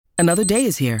Another day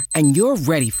is here, and you're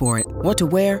ready for it. What to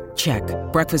wear? Check.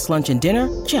 Breakfast, lunch, and dinner?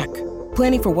 Check.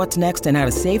 Planning for what's next and how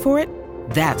to save for it?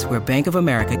 That's where Bank of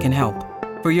America can help.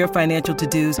 For your financial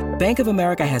to-dos, Bank of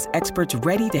America has experts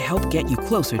ready to help get you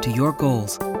closer to your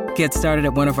goals. Get started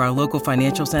at one of our local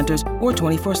financial centers or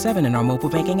 24/7 in our mobile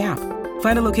banking app.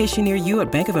 Find a location near you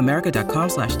at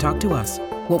bankofamerica.com/talktous.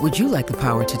 What would you like the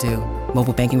power to do?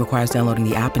 Mobile banking requires downloading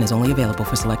the app and is only available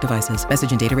for select devices.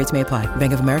 Message and data rates may apply.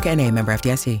 Bank of America N.A., member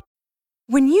FDIC.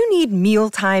 When you need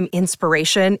mealtime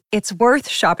inspiration, it's worth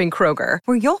shopping Kroger,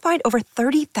 where you'll find over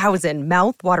 30,000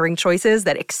 mouth-watering choices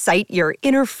that excite your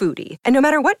inner foodie. And no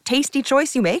matter what tasty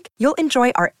choice you make, you'll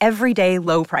enjoy our everyday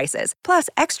low prices, plus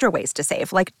extra ways to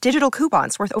save, like digital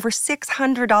coupons worth over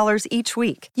 $600 each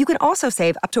week. You can also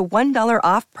save up to $1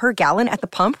 off per gallon at the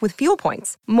pump with fuel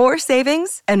points. More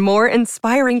savings and more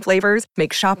inspiring flavors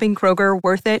make shopping Kroger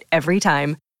worth it every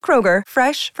time. Kroger,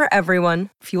 fresh for everyone.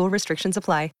 Fuel restrictions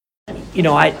apply. You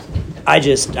know,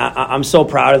 I'm so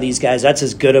proud of these guys. That's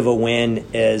as good of a win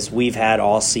as we've had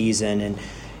all season. And,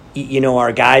 you know,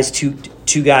 our guys, two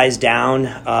guys down,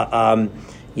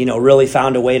 really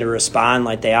found a way to respond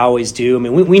like they always do. I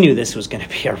mean, we knew this was going to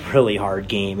be a really hard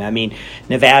game. I mean,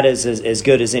 Nevada's as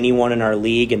good as anyone in our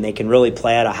league, and they can really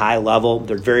play at a high level.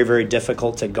 They're very, very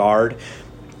difficult to guard.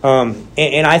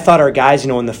 And I thought our guys,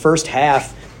 in the first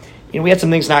half, we had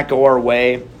some things not go our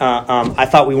way. I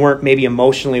thought we weren't maybe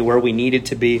emotionally where we needed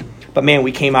to be. But, man,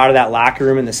 we came out of that locker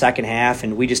room in the second half,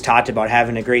 and we just talked about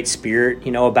having a great spirit,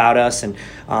 about us and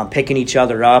picking each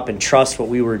other up and trust what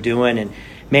we were doing. And,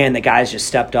 man, the guys just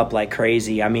stepped up like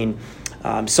crazy. I mean,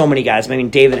 so many guys. I mean,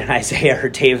 David and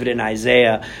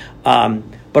Isaiah.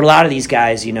 But a lot of these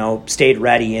guys, stayed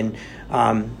ready. And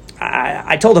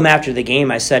I told them after the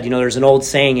game, I said, there's an old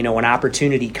saying, when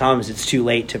opportunity comes, it's too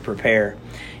late to prepare.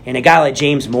 And a guy like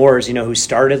James Moores, who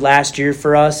started last year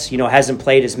for us, hasn't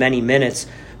played as many minutes.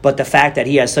 But the fact that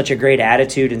he has such a great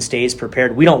attitude and stays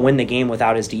prepared, we don't win the game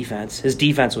without his defense. His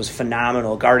defense was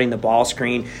phenomenal, guarding the ball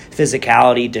screen,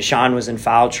 physicality. Deshaun was in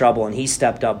foul trouble, and he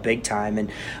stepped up big time. And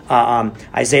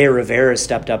Isaiah Rivera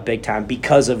stepped up big time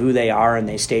because of who they are, and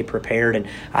they stay prepared. And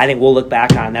I think we'll look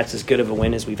back on that's as good of a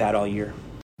win as we've had all year.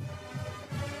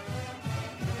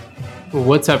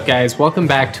 What's up, guys? Welcome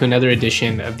back to another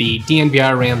edition of the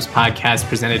DNVR Rams podcast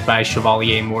presented by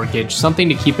Chevalier Mortgage. Something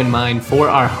to keep in mind for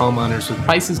our homeowners. With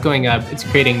prices going up, it's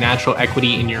creating natural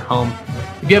equity in your home.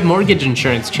 If you have mortgage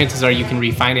insurance, chances are you can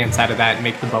refinance out of that and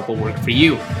make the bubble work for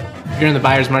you. If you're in the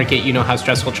buyer's market, you know how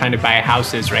stressful trying to buy a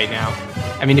house is right now.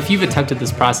 I mean, if you've attempted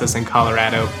this process in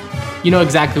Colorado, you know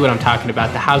exactly what I'm talking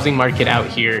about. The housing market out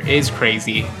here is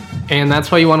crazy. And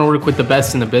that's why you want to work with the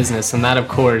best in the business. And that, of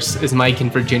course, is Mike and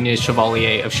Virginia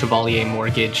Chevalier of Chevalier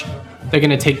Mortgage. They're going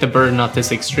to take the burden off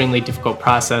this extremely difficult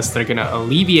process. They're going to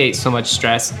alleviate so much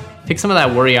stress, take some of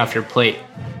that worry off your plate.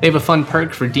 They have a fun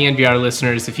perk for DNVR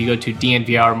listeners if you go to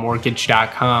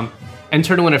dnvrmortgage.com.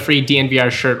 Enter to win a free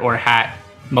DNVR shirt or hat.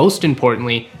 Most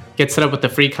importantly, get set up with a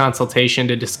free consultation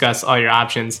to discuss all your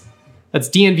options. That's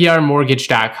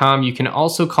dnvrmortgage.com. You can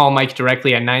also call Mike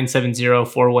directly at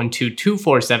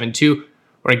 970-412-2472.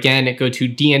 Or again, go to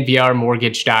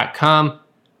dnvrmortgage.com.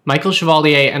 Michael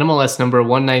Chevalier, NMLS number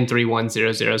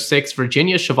 1931006.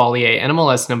 Virginia Chevalier,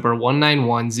 NMLS number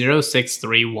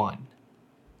 1910631.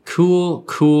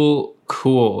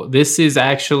 Cool. This is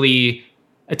actually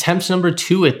attempt number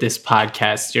 2 at this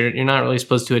podcast. You're not really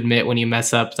supposed to admit when you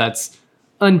mess up. That's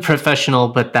unprofessional,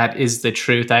 but that is the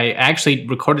truth. I actually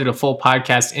recorded a full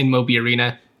podcast in Moby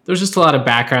Arena. There was just a lot of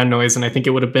background noise, and I think it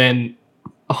would have been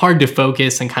hard to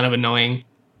focus and kind of annoying.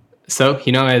 So,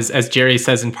 as Jerry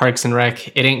says in Parks and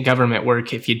Rec, it ain't government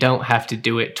work if you don't have to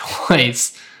do it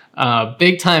twice.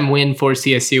 Big time win for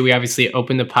CSU. We obviously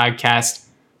opened the podcast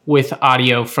with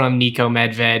audio from Nico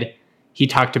Medved. He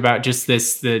talked about just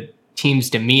the team's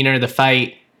demeanor, the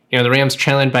fight. The Rams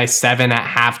trailing by 7 at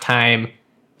halftime.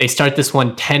 They start this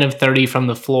one 10 of 30 from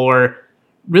the floor.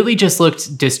 Really just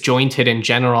looked disjointed in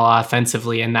general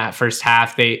offensively in that first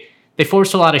half. They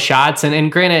forced a lot of shots,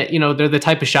 and granted, they're the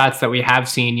type of shots that we have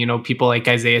seen, people like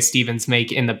Isaiah Stevens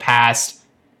make in the past.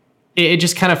 It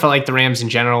just kind of felt like the Rams in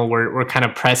general were kind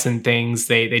of pressing things.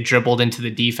 They dribbled into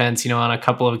the defense, on a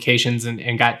couple of occasions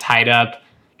and got tied up,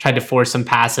 tried to force some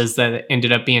passes that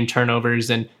ended up being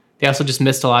turnovers, and they also just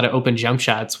missed a lot of open jump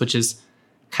shots, which is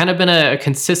kind of been a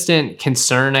consistent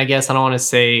concern, I guess. I don't want to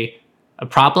say a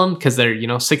problem because they're,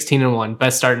 16-1,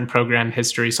 best start in program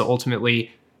history. So ultimately,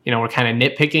 we're kind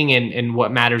of nitpicking, and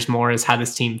what matters more is how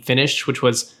this team finished, which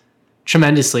was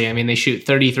tremendously. I mean, they shoot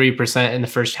 33% in the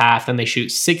first half, and they shoot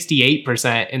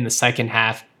 68% in the second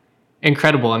half.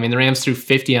 Incredible. I mean, the Rams threw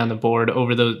 50 on the board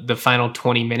over the final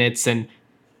 20 minutes and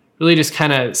really just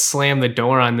kind of slammed the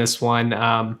door on this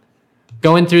one.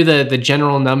 Going through the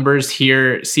general numbers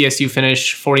here, CSU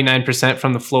finished 49%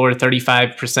 from the floor,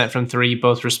 35% from three,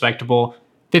 both respectable.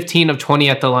 15 of 20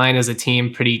 at the line as a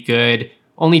team, pretty good.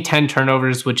 Only 10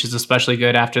 turnovers, which is especially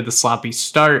good after the sloppy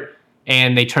start.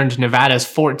 And they turned Nevada's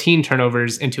 14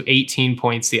 turnovers into 18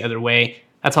 points the other way.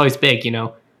 That's always big,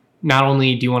 Not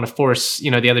only do you want to force,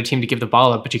 the other team to give the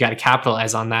ball up, but you got to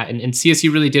capitalize on that. And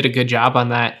CSU really did a good job on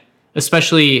that,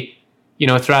 especially,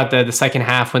 throughout the second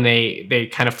half when they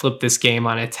kind of flipped this game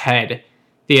on its head.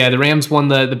 The Rams won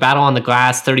the battle on the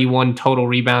glass, 31 total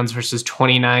rebounds versus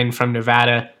 29 from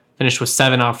Nevada. Finished with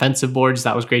 7 offensive boards.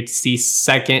 That was great to see.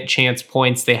 Second chance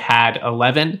points, they had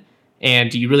 11.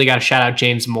 And you really got to shout out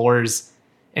James Moores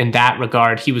in that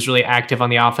regard. He was really active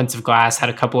on the offensive glass, had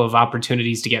a couple of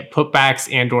opportunities to get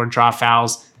putbacks and or draw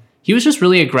fouls. He was just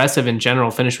really aggressive in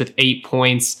general, finished with 8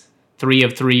 points, 3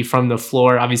 of 3 from the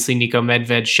floor. Obviously, Niko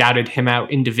Medved shouted him out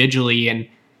individually, and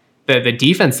the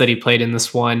defense that he played in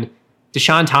this one.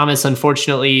 Deshaun Thomas,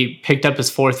 unfortunately, picked up his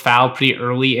 4th foul pretty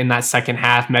early in that second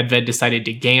half. Medved decided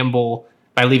to gamble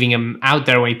by leaving him out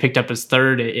there when he picked up his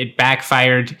 3rd. It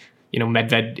backfired.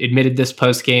 Medved admitted this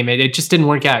post-game. It just didn't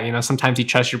work out. Sometimes you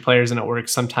trust your players and it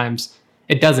works. Sometimes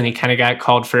it doesn't. He kind of got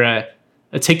called for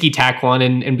a ticky-tack one,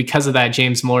 and because of that,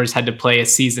 James Moores had to play a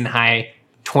season-high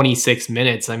 26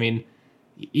 minutes. I mean,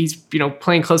 he's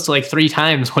playing close to like 3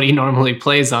 times what he normally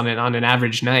plays on an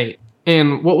average night.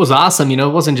 And what was awesome, it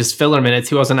wasn't just filler minutes.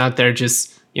 He wasn't out there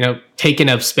just, taking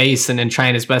up space and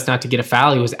trying his best not to get a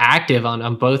foul. He was active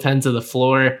on both ends of the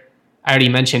floor. I already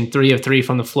mentioned 3 of 3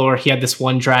 from the floor. He had this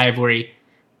one drive where he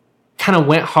kind of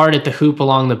went hard at the hoop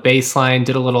along the baseline,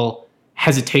 did a little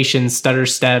hesitation, stutter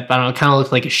step. I don't know, it kind of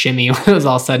looked like a shimmy when it was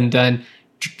all said and done.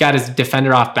 Got his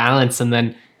defender off balance and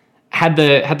then had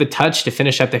the touch to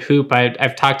finish at the hoop.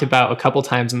 I've talked about a couple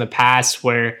times in the past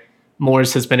where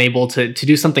Moores has been able to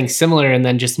do something similar and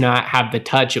then just not have the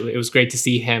touch. It was great to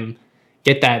see him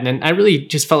get that. And then I really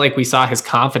just felt like we saw his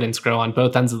confidence grow on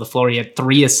both ends of the floor. He had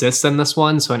 3 assists in this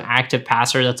one, so an active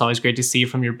passer. That's always great to see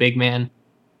from your big man.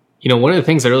 One of the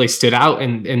things that really stood out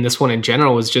in this one in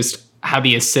general was just how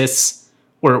the assists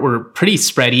were pretty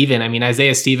spread even. I mean,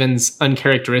 Isaiah Stevens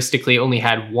uncharacteristically only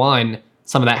had 1.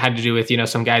 Some of that had to do with,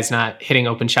 some guys not hitting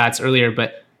open shots earlier,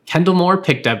 but Kendall Moore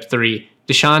picked up 3.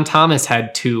 Deshaun Thomas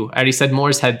had 2. I already said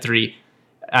Moores had 3.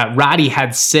 Roddy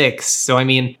had 6. So, I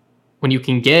mean, when you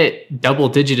can get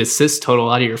double-digit assist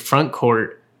total out of your front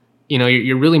court,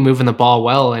 you're really moving the ball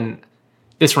well. And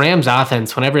this Rams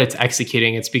offense, whenever it's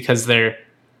executing, it's because they're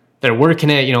working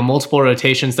it, multiple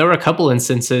rotations. There were a couple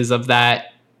instances of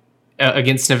that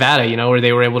against Nevada, where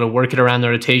they were able to work it around the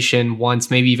rotation once,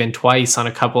 maybe even twice on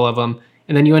a couple of them.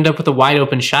 And then you end up with a wide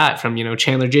open shot from,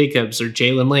 Chandler Jacobs or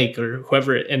Jalen Lake or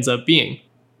whoever it ends up being.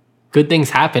 Good things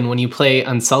happen when you play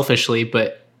unselfishly,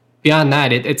 but beyond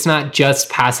that, it's not just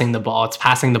passing the ball. It's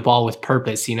passing the ball with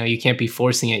purpose. You can't be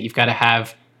forcing it. You've got to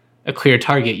have a clear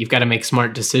target. You've got to make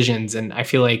smart decisions. And I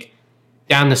feel like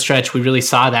down the stretch, we really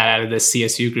saw that out of this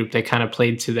CSU group. They kind of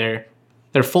played to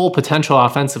their full potential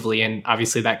offensively. And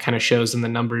obviously that kind of shows in the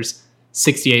numbers.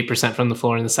 68% from the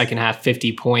floor in the second half,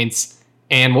 50 points.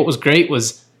 And what was great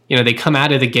was, they come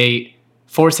out of the gate,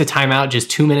 force a timeout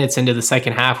just 2 minutes into the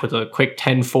second half with a quick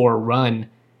 10-4 run.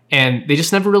 And they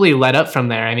just never really let up from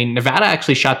there. I mean, Nevada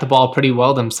actually shot the ball pretty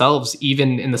well themselves,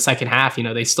 even in the second half.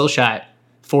 They still shot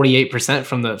 48%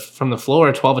 from the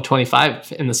floor, 12 of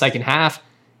 25 in the second half.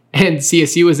 And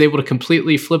CSU was able to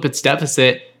completely flip its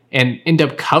deficit and end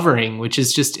up covering, which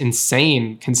is just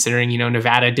insane considering,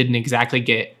 Nevada didn't exactly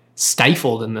get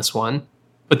stifled in this one.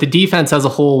 But the defense as a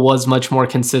whole was much more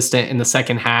consistent in the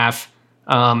second half.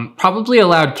 Probably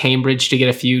allowed Cambridge to get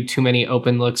a few too many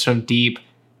open looks from deep.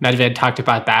 Medved talked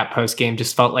about that post-game,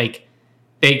 just felt like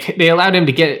they allowed him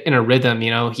to get in a rhythm.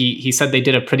 He said they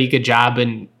did a pretty good job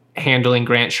in handling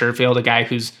Grant Sherfield, a guy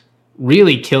who's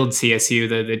really killed CSU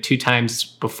the 2 times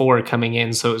before coming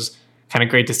in. So it was kind of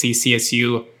great to see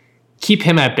CSU keep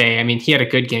him at bay. I mean, he had a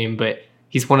good game, but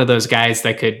he's one of those guys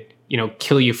that could,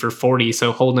 kill you for 40.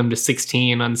 So holding him to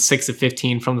 16 on 6 of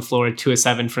 15 from the floor, 2 of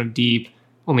 7 from deep,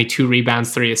 only 2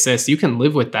 rebounds, 3 assists. You can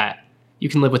live with that. You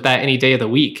can live with that any day of the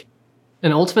week.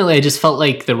 And ultimately, I just felt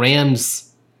like the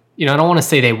Rams, I don't want to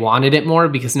say they wanted it more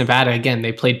because Nevada, again,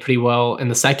 they played pretty well in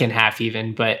the second half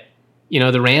even. But,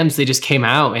 the Rams, they just came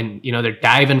out and, they're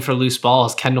diving for loose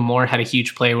balls. Kendall Moore had a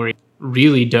huge play where he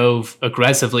really dove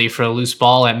aggressively for a loose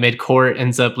ball at midcourt,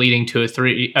 ends up leading to a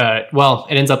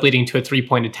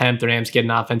 3-point attempt. The Rams get an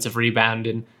offensive rebound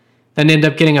and then end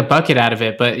up getting a bucket out of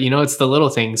it. But, it's the little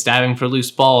things, diving for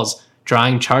loose balls,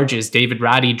 drawing charges. David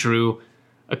Roddy drew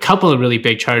a couple of really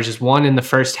big charges, one in the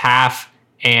first half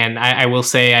And I will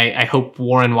say, I hope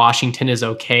Warren Washington is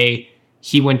okay.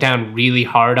 He went down really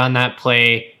hard on that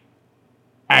play.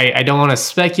 I don't want to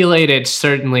speculate. It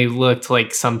certainly looked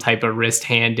like some type of wrist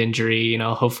hand injury,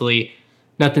 hopefully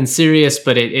nothing serious,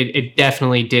 but it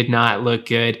definitely did not look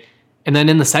good. And then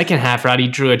in the second half, Roddy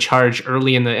drew a charge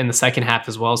early in the second half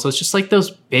as well. So it's just like those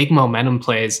big momentum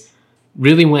plays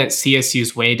really went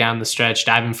CSU's way down the stretch,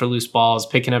 diving for loose balls,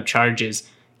 picking up charges,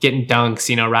 getting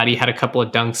dunks. Roddy had a couple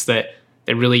of dunks that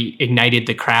really ignited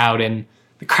the crowd. And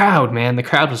the crowd, man, the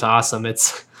crowd was awesome.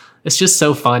 It's just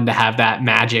so fun to have that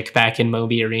magic back in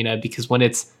Moby Arena, because when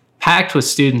it's packed with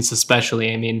students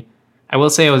especially, I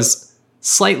will say I was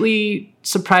slightly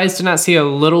surprised to not see a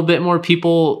little bit more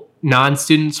people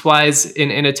non-students wise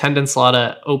in attendance, a lot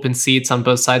of open seats on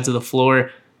both sides of the floor.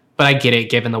 But I get it,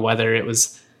 given the weather. It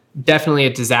was definitely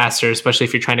a disaster, especially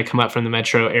if you're trying to come up from the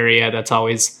metro area. It's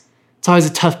always a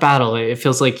tough battle. It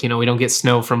feels like, we don't get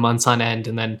snow for months on end.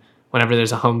 And then whenever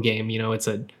there's a home game, it's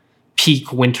a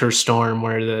peak winter storm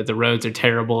where the roads are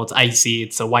terrible. It's icy.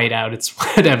 It's a whiteout. It's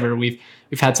whatever. We've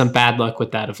had some bad luck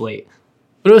with that of late.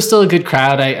 But it was still a good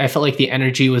crowd. I felt like the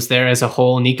energy was there as a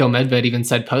whole. Nico Medved even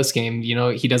said post-game,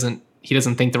 he doesn't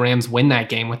think the Rams win that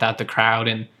game without the crowd.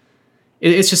 And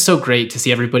it's just so great to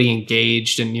see everybody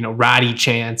engaged, and, Roddy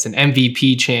chants and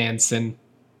MVP chants. And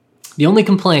the only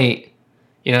complaint,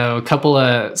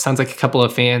 sounds like a couple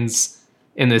of fans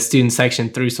in the student section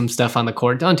threw some stuff on the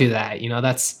court. Don't do that.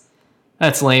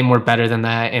 That's lame. We're better than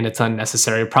that. And it's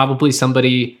unnecessary. Probably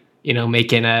somebody,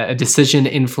 making a decision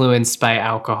influenced by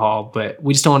alcohol, but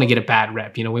we just don't want to get a bad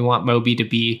rep. We want Moby to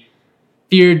be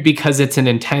feared because it's an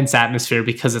intense atmosphere,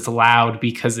 because it's loud,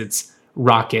 because it's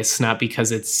raucous, not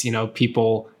because it's,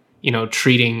 people,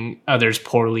 treating others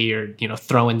poorly or,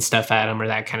 throwing stuff at them or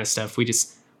that kind of stuff.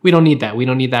 We don't need that. We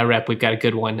don't need that rep. We've got a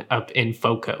good one up in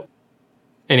FOCO.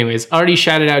 Anyways, already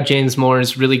shouted out James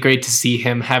Moores. Really great to see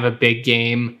him have a big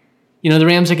game. The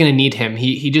Rams are going to need him.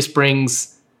 He just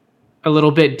brings a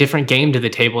little bit different game to the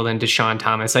table than Deshaun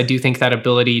Thomas. I do think that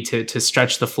ability to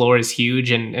stretch the floor is huge,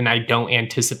 and I don't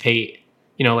anticipate,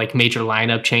 like major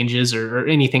lineup changes or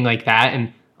anything like that.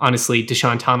 And honestly,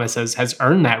 Deshaun Thomas has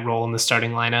earned that role in the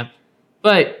starting lineup.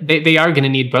 But they are going to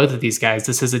need both of these guys.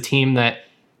 This is a team that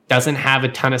doesn't have a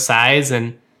ton of size,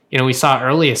 and we saw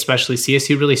early, especially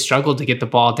CSU really struggled to get the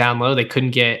ball down low. They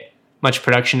couldn't get much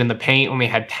production in the paint, only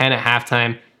had 10 at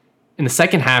halftime. In the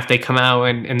second half, they come out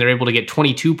and they're able to get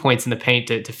 22 points in the paint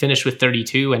to finish with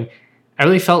 32. And I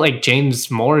really felt like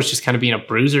James Moores just kind of being a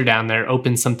bruiser down there,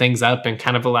 opened some things up and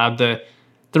kind of allowed the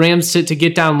Rams to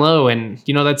get down low. And,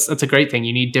 that's a great thing.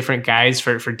 You need different guys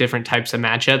for different types of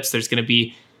matchups. There's going to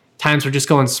be times we're just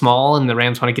going small and the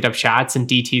Rams want to get up shots, and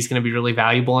DT is going to be really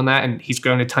valuable in that. And he's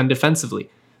grown a ton defensively.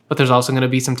 But there's also going to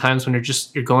be some times when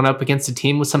you're going up against a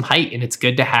team with some height, and it's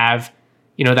good to have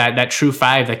that true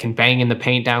five that can bang in the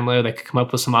paint down low, that can come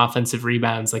up with some offensive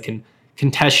rebounds, that can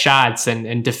contest shots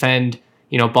and defend,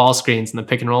 ball screens and the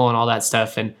pick and roll and all that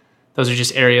stuff. And those are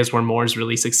just areas where Moores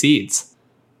really succeeds.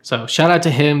 So shout out to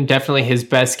him. Definitely his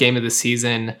best game of the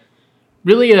season.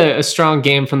 Really a strong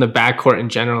game from the backcourt in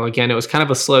general. Again, it was kind of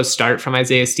a slow start from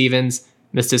Isaiah Stevens.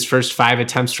 Missed his first 5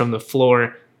 attempts from the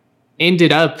floor.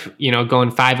 Ended up, going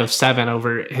 5 of 7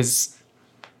 over his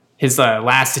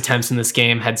last attempts in this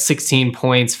game. Had 16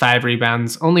 points, 5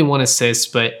 rebounds, only 1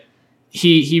 assist, but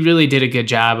he really did a good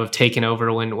job of taking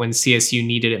over when CSU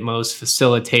needed it most,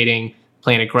 facilitating,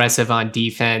 playing aggressive on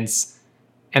defense.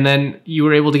 And then you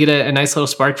were able to get a nice little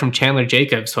spark from Chandler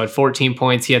Jacobs, who had 14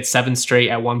 points. He had 7 straight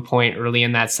at one point early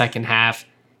in that second half.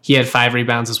 He had 5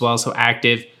 rebounds as well, so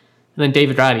active. And then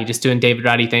David Roddy, just doing David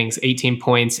Roddy things, 18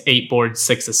 points, 8 boards,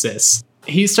 6 assists.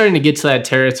 He's starting to get to that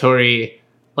territory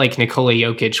like Nikola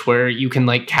Jokic, where you can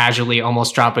casually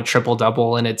almost drop a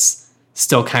triple-double and it's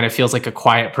still kind of feels like a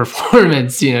quiet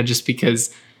performance, just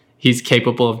because he's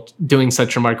capable of doing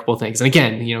such remarkable things. And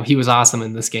again, he was awesome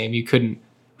in this game. You couldn't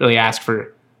really ask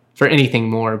for anything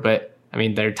more, but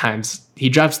there are times he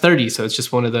drops 30, so it's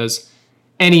just one of those,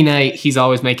 any night he's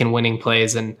always making winning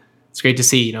plays, and it's great to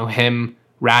see, him,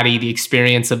 Roddy, the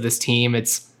experience of this team.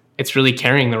 It's really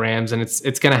carrying the Rams, and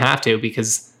it's going to have to,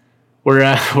 because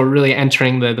we're really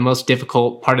entering the most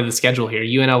difficult part of the schedule here.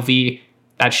 UNLV,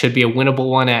 that should be a winnable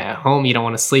one at home. You don't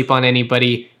want to sleep on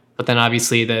anybody, but then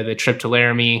obviously the trip to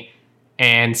Laramie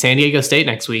and San Diego State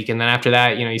next week, and then after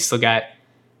that, you still got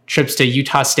trips to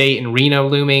Utah State and Reno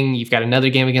looming. You've got another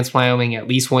game against Wyoming, at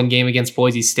least one game against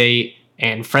Boise State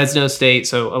and Fresno State.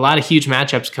 So a lot of huge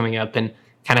matchups coming up, and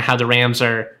kind of how the Rams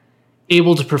are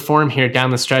able to perform here down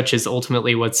the stretch is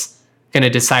ultimately what's going to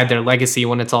decide their legacy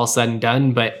when it's all said and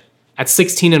done. But at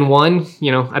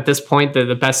 16-1, at this point,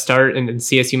 the best start in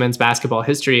CSU men's basketball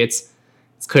history, it's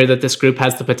it's clear that this group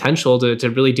has the potential to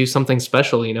really do something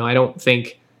special. I don't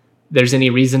think there's any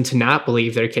reason to not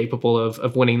believe they're capable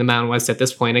of winning the Mountain West at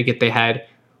this point. I get they had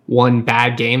one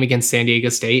bad game against San Diego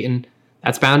State, and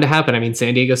that's bound to happen.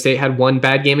 San Diego State had one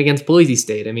bad game against Boise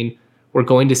State. We're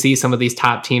going to see some of these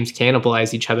top teams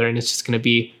cannibalize each other, and it's just going to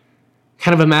be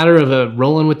kind of a matter of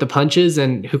rolling with the punches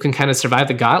and who can kind of survive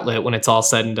the gauntlet when it's all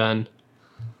said and done.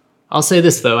 I'll say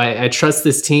this, though. I trust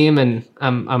this team, and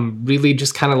I'm really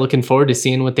just kind of looking forward to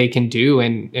seeing what they can do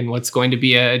and what's going to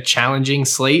be a challenging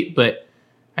slate. But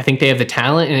I think they have the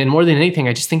talent, and more than anything,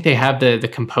 I just think they have the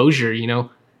composure.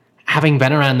 Having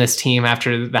been around this team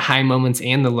after the high moments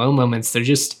and the low moments,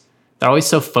 they're always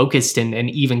so focused and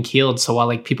even keeled. So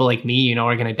while people like me,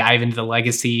 are going to dive into the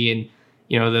legacy and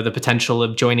the potential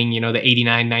of joining the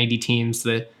 89, 90 teams,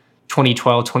 the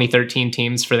 2012, 2013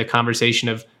 teams for the conversation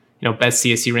of best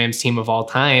CSU Rams team of all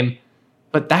time.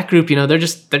 But that group,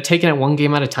 they're taking it one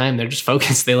game at a time. They're just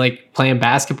focused. They like playing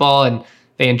basketball and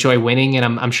they enjoy winning.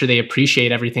 And I'm sure they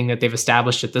appreciate everything that they've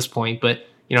established at this point. But,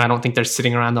 I don't think they're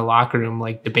sitting around the locker room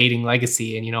debating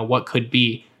legacy and, what could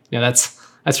be. That's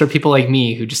for people like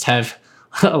me who just have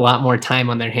a lot more time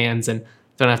on their hands and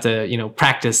don't have to,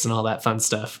 practice and all that fun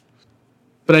stuff.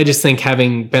 But I just think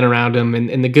having been around them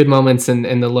in the good moments and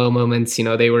the low moments,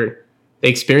 they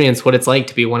experienced what it's like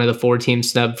to be one of the 4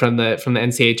 teams snubbed from the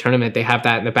NCAA tournament. They have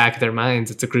that in the back of their minds.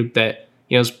 It's a group that,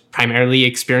 has primarily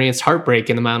experienced heartbreak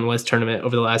in the Mountain West tournament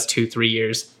over the last 2-3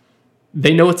 years.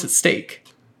 They know what's at stake.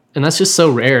 And that's just so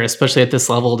rare, especially at this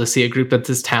level, to see a group that's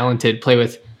this talented play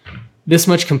with this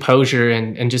much composure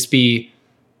and just be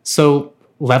so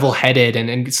level-headed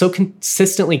and so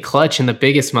consistently clutch in the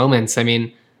biggest moments.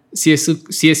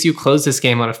 CSU closed this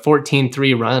game on a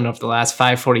 14-3 run over the last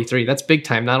 5:43. That's big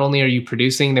time. Not only are you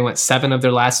producing, they went 7 of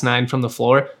their last 9 from the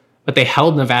floor, but they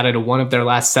held Nevada to 1 of their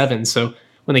last 7. So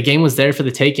when the game was there for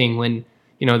the taking, when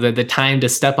the time to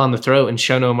step on the throat and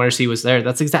show no mercy was there,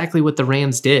 that's exactly what the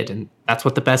Rams did, and that's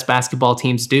what the best basketball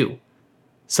teams do.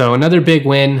 So another big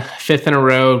win, 5th in a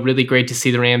row. Really great to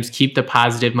see the Rams keep the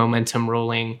positive momentum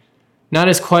rolling. Not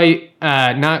quite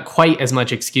as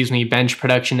much, bench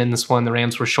production in this one. The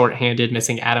Rams were shorthanded,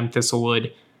 missing Adam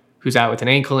Thistlewood, who's out with an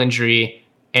ankle injury,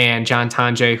 and John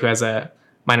Tonje, who has a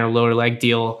minor lower leg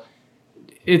deal.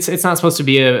 It's not supposed to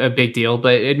be a big deal,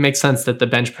 but it makes sense that the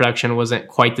bench production wasn't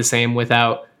quite the same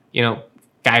without,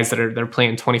 guys that are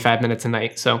playing 25 minutes a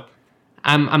night. So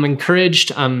I'm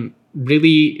encouraged. I'm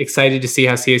really excited to see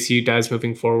how CSU does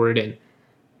moving forward. And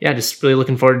yeah, just really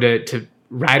looking forward to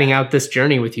riding out this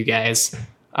journey with you guys.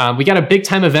 We got a big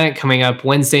time event coming up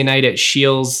Wednesday night at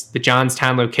Shields, the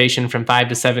Johnstown location, from 5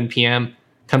 to 7 p.m.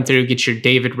 Come through, get your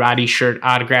David Roddy shirt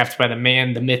autographed by the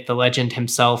man, the myth, the legend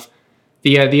himself.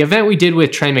 The event we did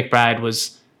with Trey McBride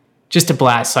was just a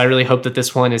blast, so I really hope that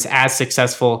this one is as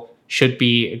successful. Should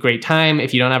be a great time.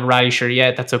 If you don't have a Roddy shirt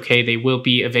yet, that's okay. They will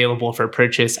be available for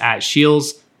purchase at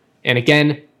Shields. And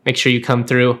again, make sure you come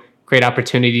through. Great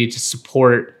opportunity to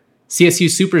support CSU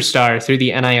superstar through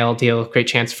the NIL deal. Great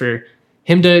chance for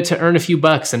him to earn a few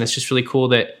bucks, and it's just really cool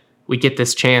that we get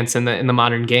this chance in the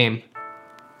modern game.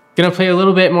 Gonna play a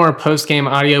little bit more post-game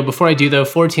audio. Before I do, though,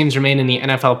 4 teams remain in the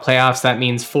NFL playoffs. That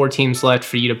means 4 teams left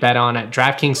for you to bet on at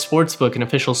DraftKings Sportsbook, an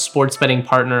official sports betting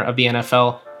partner of the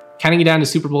NFL. Counting you down to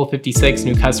Super Bowl 56,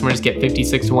 new customers get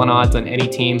 56-1 odds on any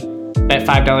team. Bet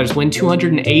 $5, win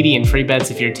 $280 in free bets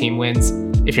if your team wins.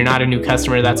 If you're not a new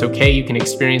customer, that's okay. You can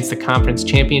experience the conference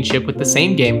championship with the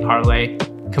same game parlay.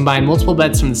 Combine multiple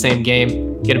bets from the same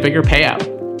game, get a bigger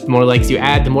payout. The more legs you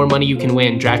add, the more money you can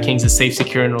win. DraftKings is safe,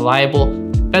 secure, and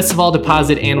reliable. Best of all,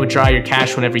 deposit and withdraw your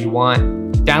cash whenever you want.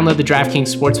 Download the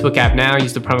DraftKings Sportsbook app now.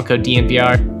 Use the promo code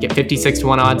DNVR. Get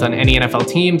 56-1 odds on any NFL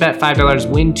team. Bet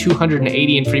 $5, win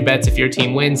 $280 in free bets if your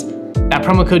team wins. That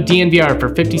promo code DNVR for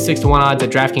 56-1 odds at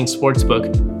DraftKings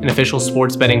Sportsbook, an official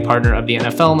sports betting partner of the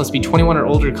NFL. Must be 21 or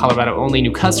older, Colorado only,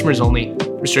 new customers only.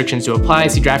 Restrictions to apply.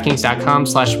 See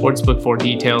DraftKings.com/sportsbook for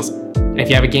details. And if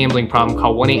you have a gambling problem,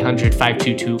 call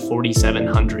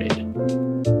 1-800-522-4700.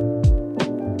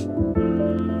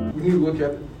 When you look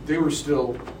at it, they were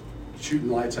still shooting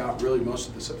lights out really most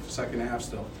of the second half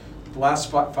still. The last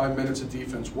 5 minutes of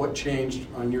defense, what changed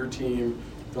on your team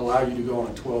to allow you to go on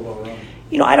a 12-0 run?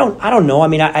 I don't know.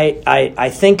 I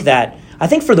think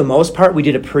for the most part we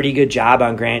did a pretty good job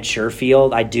on Grant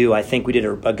Sherfield. I think we did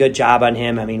a good job on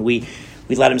him. We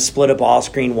let him split a ball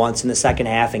screen once in the second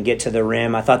half and get to the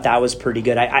rim. I thought that was pretty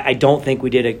good. I don't think we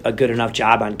did a good enough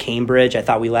job on Cambridge. I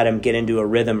thought we let him get into a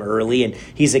rhythm early, and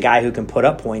he's a guy who can put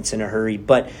up points in a hurry.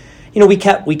 But we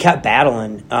kept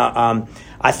battling.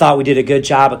 I thought we did a good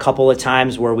job a couple of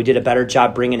times where we did a better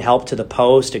job bringing help to the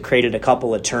post. It created a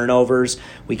couple of turnovers.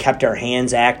 We kept our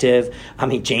hands active. I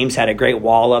mean, James had a great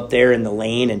wall up there in the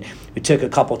lane, and we took a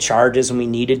couple charges when we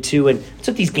needed to. And that's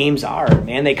what these games are,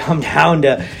 man. They come down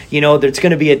to, there's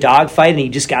going to be a dogfight, and you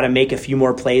just got to make a few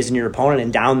more plays than your opponent.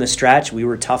 And down the stretch, we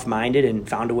were tough-minded and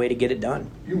found a way to get it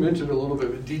done. You mentioned a little bit,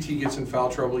 when DT gets in foul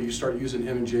trouble, you start using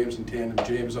him and James in tandem.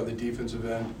 James on the defensive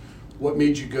end. What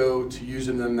made you go to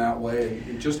using them that way,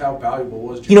 and just how valuable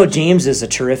was James? James is a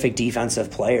terrific defensive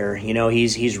player.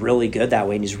 He's really good that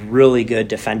way, and he's really good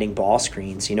defending ball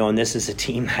screens. And this is a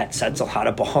team that sets a lot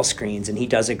of ball screens, and he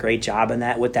does a great job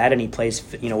with that, and he plays,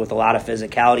 with a lot of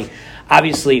physicality.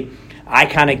 Obviously, I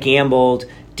kind of gambled.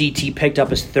 DT picked up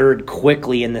his third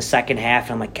quickly in the second half,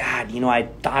 and I'm like, God, I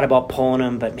thought about pulling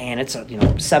him, but man, it's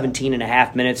 17 and a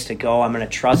half minutes to go. I'm going to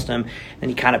trust him.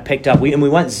 And he kind of picked up. We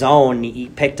went zone. He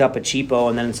picked up a cheapo,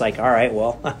 and then it's like, all right,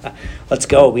 well, let's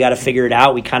go. We got to figure it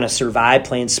out. We kind of survived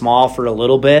playing small for a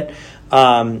little bit,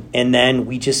 and then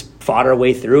we just fought our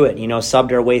way through it.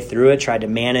 Subbed our way through it, tried to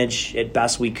manage it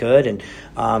best we could, and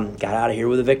got out of here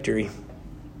with a victory.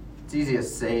 It's easy to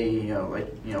say,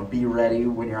 be ready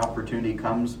when your opportunity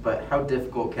comes, but how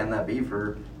difficult can that be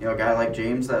for, a guy like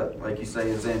James that, like you say,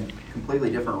 is in a completely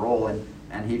different role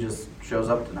and he just shows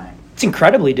up tonight? It's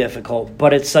incredibly difficult,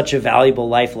 but it's such a valuable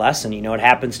life lesson. It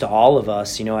happens to all of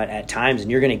us, at times, and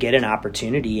you're going to get an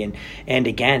opportunity. And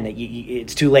again,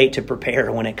 it's too late to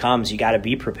prepare when it comes. You got to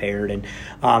be prepared. And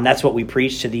that's what we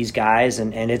preach to these guys.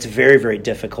 And it's very, very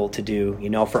difficult to do,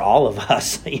 for all of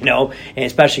us, and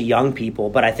especially young people.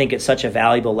 But I think it's such a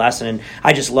valuable lesson. And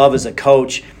I just love as a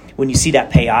coach when you see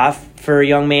that pay off for a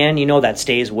young man, that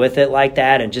stays with it like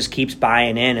that and just keeps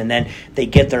buying in, and then they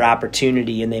get their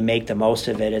opportunity and they make the most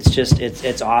of it. It's just,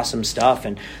 it's awesome stuff.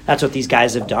 And that's what these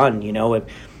guys have done.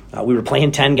 We were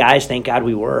playing 10 guys. Thank God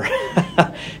we were,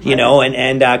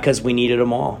 and because we needed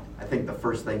them all. I think the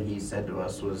first thing he said to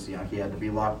us was, he had to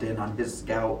be locked in on his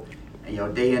scout,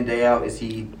 day in, day out. Is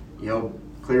he,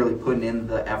 clearly putting in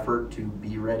the effort to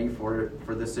be ready for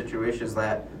this situation? Is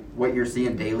that what you're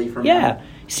seeing daily from him? Yeah,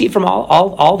 see from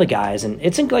all the guys, and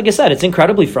it's, like I said, it's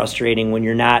incredibly frustrating when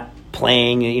you're not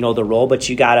playing the role, but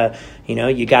you gotta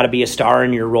be a star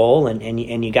in your role,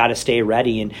 and you gotta stay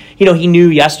ready. And he knew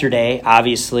yesterday,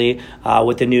 obviously,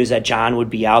 with the news that John would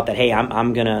be out, that hey,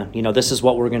 I'm gonna this is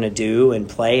what we're gonna do and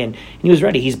play, and he was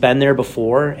ready. He's been there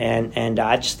before, and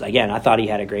I thought he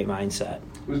had a great mindset.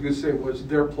 I was gonna say, was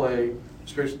their play,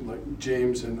 especially like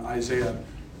James and Isaiah,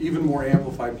 even more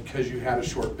amplified because you had a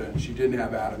short bench? You didn't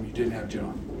have Adam, you didn't have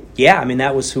John. Yeah,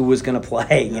 that was who was going to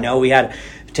play. We had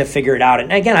to figure it out.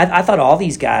 And again, I thought all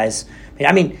these guys,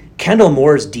 Kendall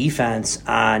Moore's defense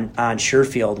on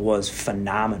Sherfield was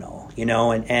phenomenal,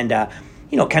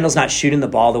 Kendall's not shooting the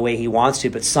ball the way he wants to,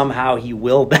 but somehow he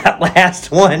willed that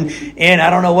last one. And I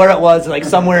don't know where it was, like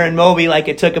somewhere in Moby, like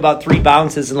it took about 3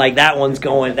 bounces, and like that one's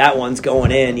going in,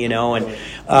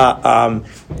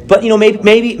 but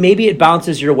maybe it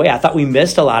bounces your way. I thought we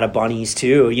missed a lot of bunnies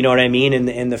too,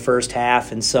 in the first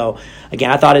half. And so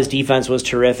again, I thought his defense was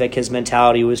terrific, his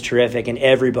mentality was terrific, and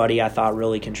everybody I thought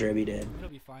really contributed. It'll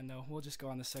be fine though. We'll just go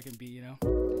on the second beat,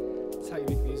 That's how you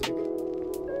make music.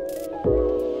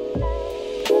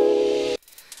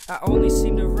 I only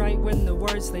seem to write when the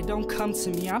words, they don't come to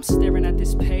me. I'm staring at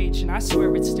this page and I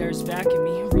swear it stares back at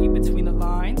me. Read between the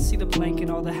lines, see the blank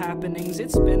and all the happenings.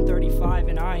 It's been 35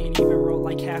 and I ain't even wrote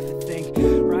like half a thing.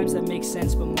 Rhymes that make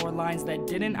sense but more lines that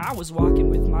didn't. I was walking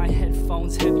with my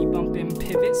headphones, heavy bumping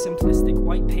pivot, simplistic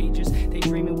white pages. They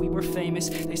dreaming we were famous.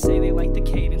 They say they like the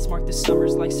cadence, mark the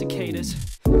summers like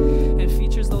cicadas. And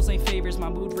features, those ain't favors. My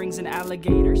mood rings an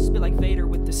alligator. Spit like Vader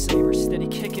with the saber, steady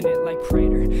kicking it like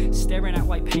Prater. Staring at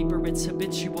white paper, it's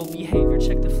habitual behavior.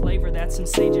 Check the flavor, that's some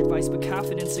sage advice. But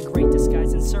confidence a great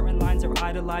disguise, and certain lines are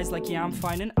idolized. Like yeah, I'm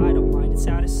fine and I don't mind. It's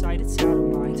out of sight, it's out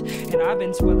of mind. And I've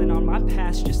been dwelling on my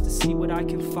past just to see what I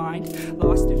can find.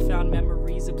 Lost and found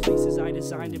memories of places I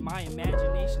designed, and my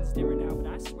imagination's different now, but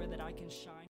I swear that I can shine.